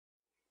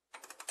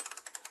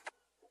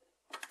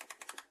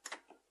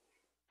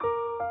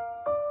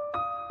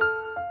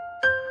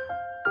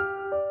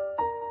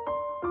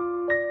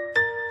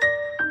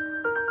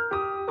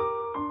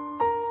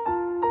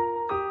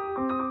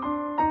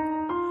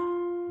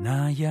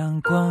那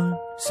阳光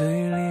碎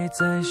裂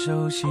在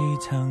熟悉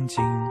场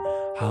景，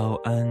好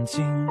安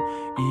静，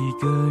一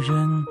个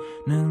人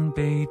能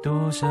被多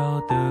少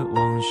的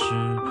往事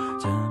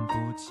沾不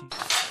起。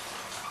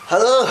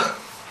 Hello,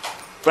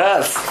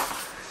 friends,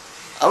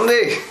 I'm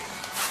Nick.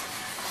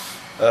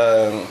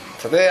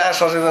 Today I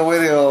shot the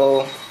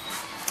video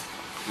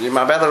in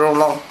my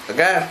bedroom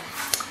again.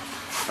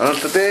 And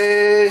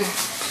today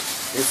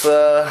is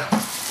a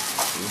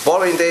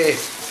boring day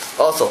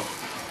also.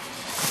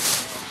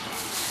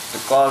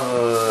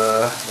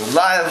 Because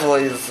life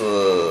is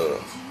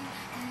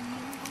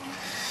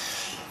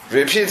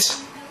repeat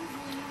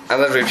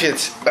and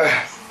repeat.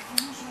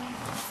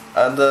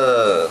 And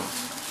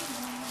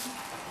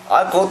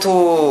I go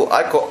to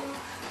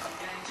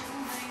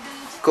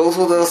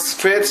the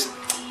street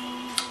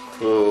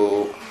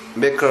to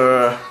make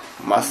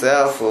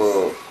myself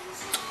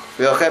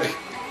feel happy,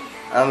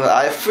 and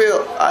I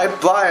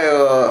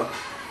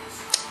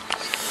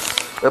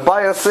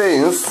buy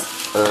things.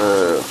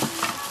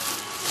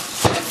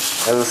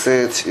 As I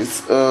said,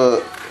 it's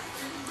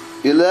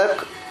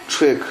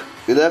electric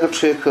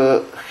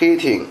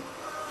heating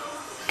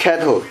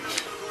kettle.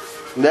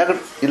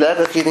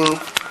 Electric heating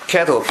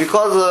kettle,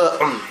 because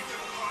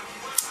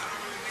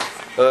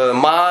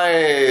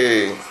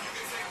my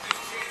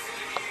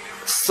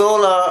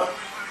solar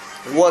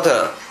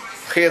water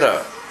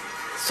heater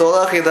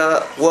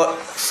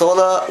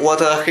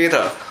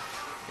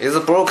is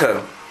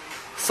broken,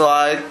 so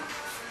I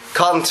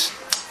can't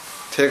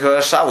take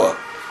a shower.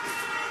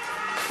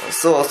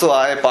 So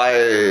I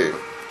buy.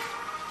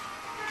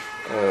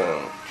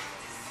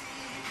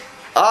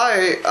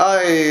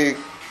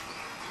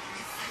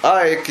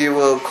 I give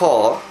a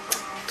call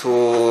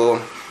to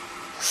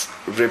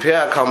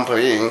repair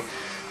company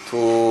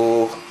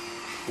to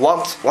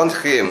want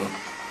him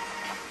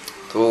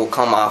to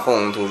come my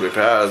home to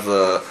repair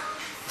the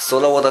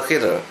solar water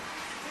heater.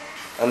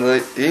 And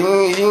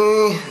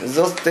in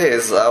those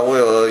days I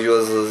will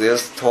use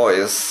these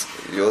toys,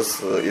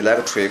 use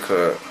electric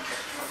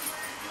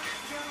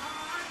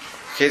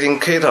heating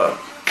kettle,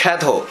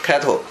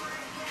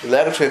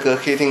 electric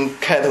heating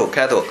kettle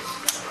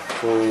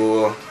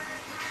to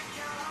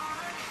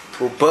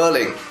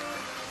boiling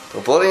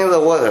the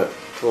water,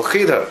 to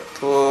heat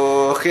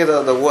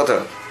the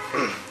water.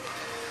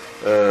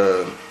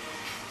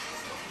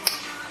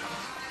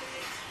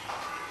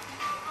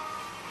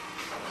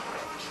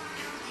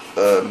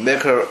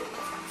 Make her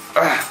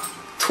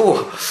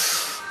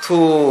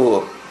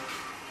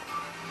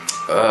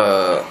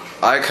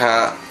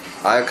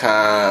I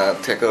can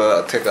take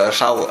a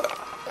shower.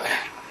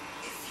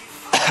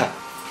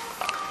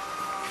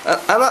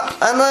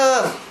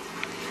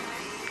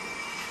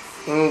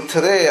 and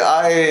today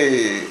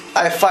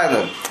I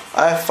find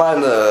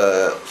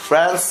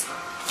friends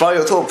from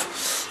YouTube,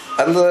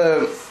 and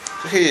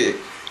he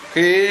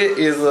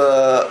is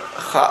a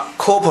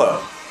cooper.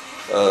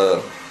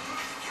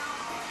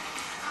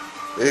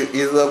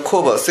 Is a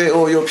couple,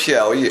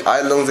 couple.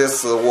 I learned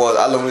this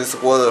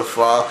word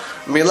from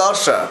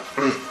Milasha.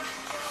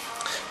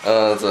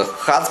 The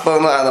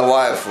husband and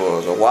wife.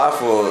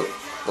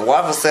 The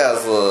wife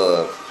says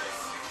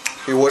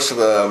he watched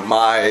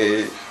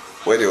my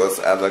videos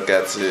and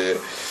get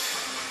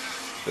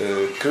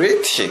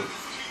greeting.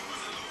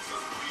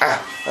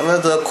 And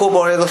the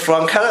couple is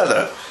from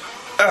Canada.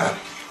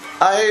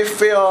 I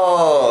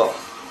feel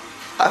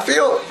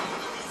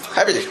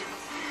happy,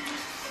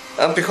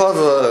 and because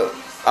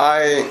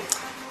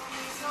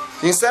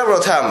in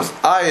several times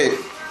I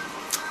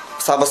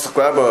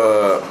subscribe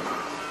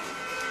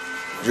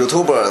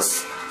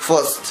YouTubers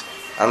first,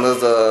 and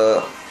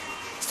the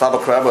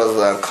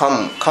subscribers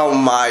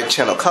come my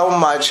channel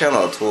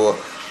to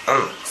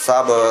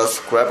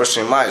subscribe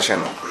my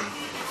channel,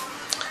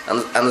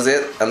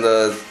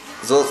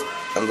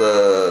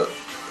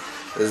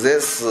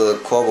 this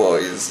couple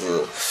is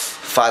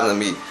find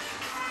me.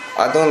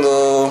 I don't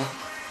know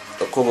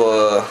the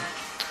couple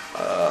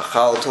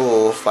how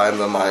to find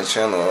my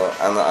channel,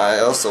 and I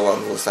also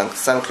want to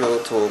thank you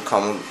to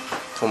come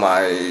to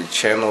my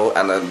channel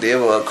and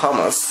leave a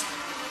comments.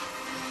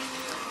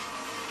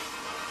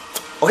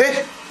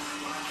 Okay,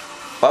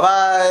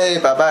 bye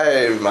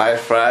bye my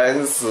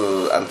friends,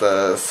 and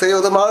see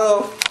you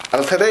tomorrow.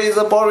 And today is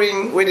a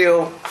boring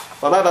video.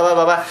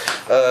 Bye.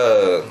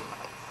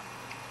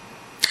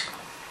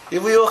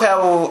 If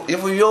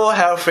you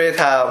have free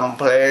time,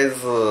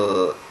 please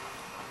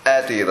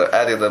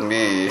edit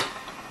me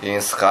in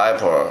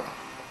Skype.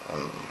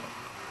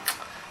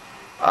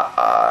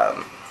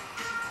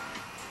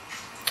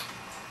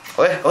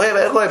 Okay,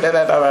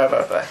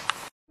 bye.